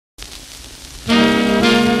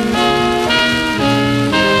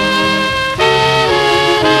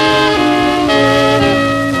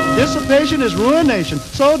Temptation is ruination,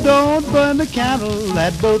 so don't burn the candle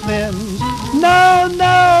at both ends. No,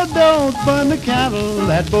 no, don't burn the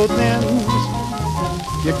candle at both ends.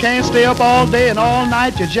 You can't stay up all day and all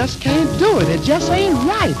night, you just can't do it, it just ain't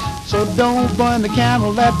right. So don't burn the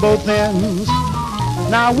candle at both ends.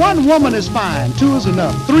 Now one woman is fine, two is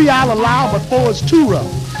enough, three I'll allow, but four is too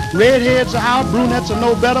rough. Redheads are out, brunettes are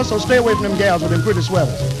no better, so stay away from them gals with them pretty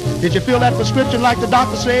sweaters. Did you fill that prescription like the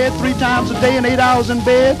doctor said, 3 times a day and 8 hours in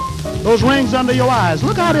bed? Those rings under your eyes,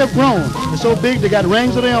 look how they've grown. They're so big they got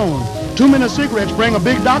rings of their own. Too many cigarettes bring a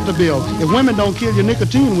big doctor bill. If women don't kill you,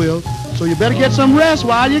 nicotine will. So you better get some rest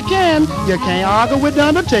while you can. You can't argue with the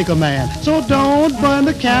Undertaker man. So don't burn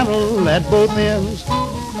the candle at both ends.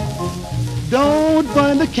 Don't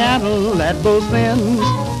burn the candle at both ends.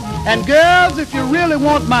 And girls, if you really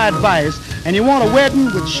want my advice, and you want a wedding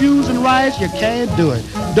with shoes and rice, you can't do it.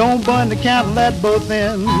 Don't burn the candle at both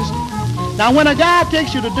ends. Now when a guy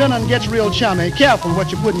takes you to dinner and gets real chummy, careful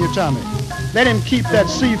what you put in your tummy. Let him keep that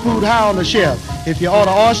seafood high on the shelf. If you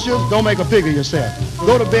order oysters, don't make a pig of yourself.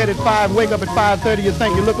 Go to bed at 5, wake up at 5:30, you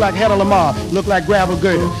think you look like Hedda Lamar, look like Gravel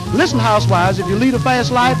Gertie. Listen, housewives, if you lead a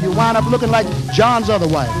fast life, you wind up looking like John's other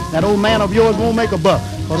wife. That old man of yours won't make a buck,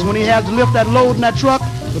 because when he has to lift that load in that truck,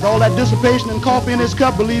 with all that dissipation and coffee in his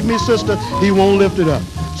cup, believe me, sister, he won't lift it up.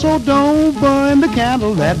 So don't burn the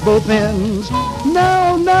candle at both ends.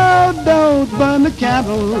 No, no, don't burn the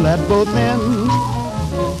candle at both ends.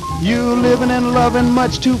 You living and loving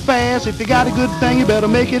much too fast. If you got a good thing, you better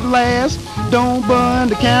make it last. Don't burn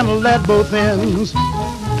the candle at both ends.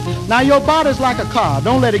 Now your body's like a car.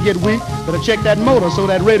 Don't let it get weak. Better check that motor so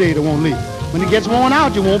that radiator won't leak. When it gets worn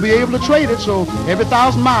out, you won't be able to trade it, so every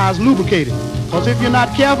 1,000 miles, lubricate it. Because if you're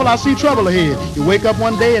not careful, I see trouble ahead. You wake up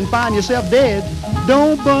one day and find yourself dead.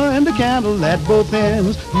 Don't burn the candle at both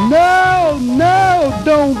ends. No, no,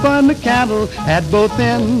 don't burn the candle at both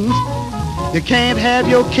ends. You can't have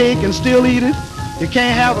your cake and still eat it. You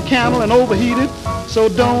can't have a candle and overheat it. So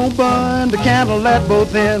don't burn the candle at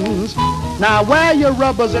both ends. Now wear your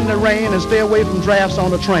rubbers in the rain and stay away from drafts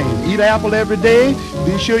on the train. Eat apple every day.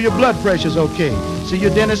 Be sure your blood pressure's okay. See your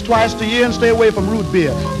dentist twice a year and stay away from root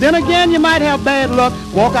beer. Then again, you might have bad luck,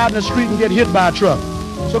 walk out in the street and get hit by a truck.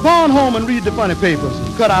 So go on home and read the funny papers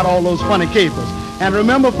and cut out all those funny capers. And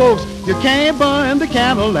remember, folks, you can't burn the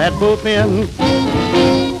candle at both ends.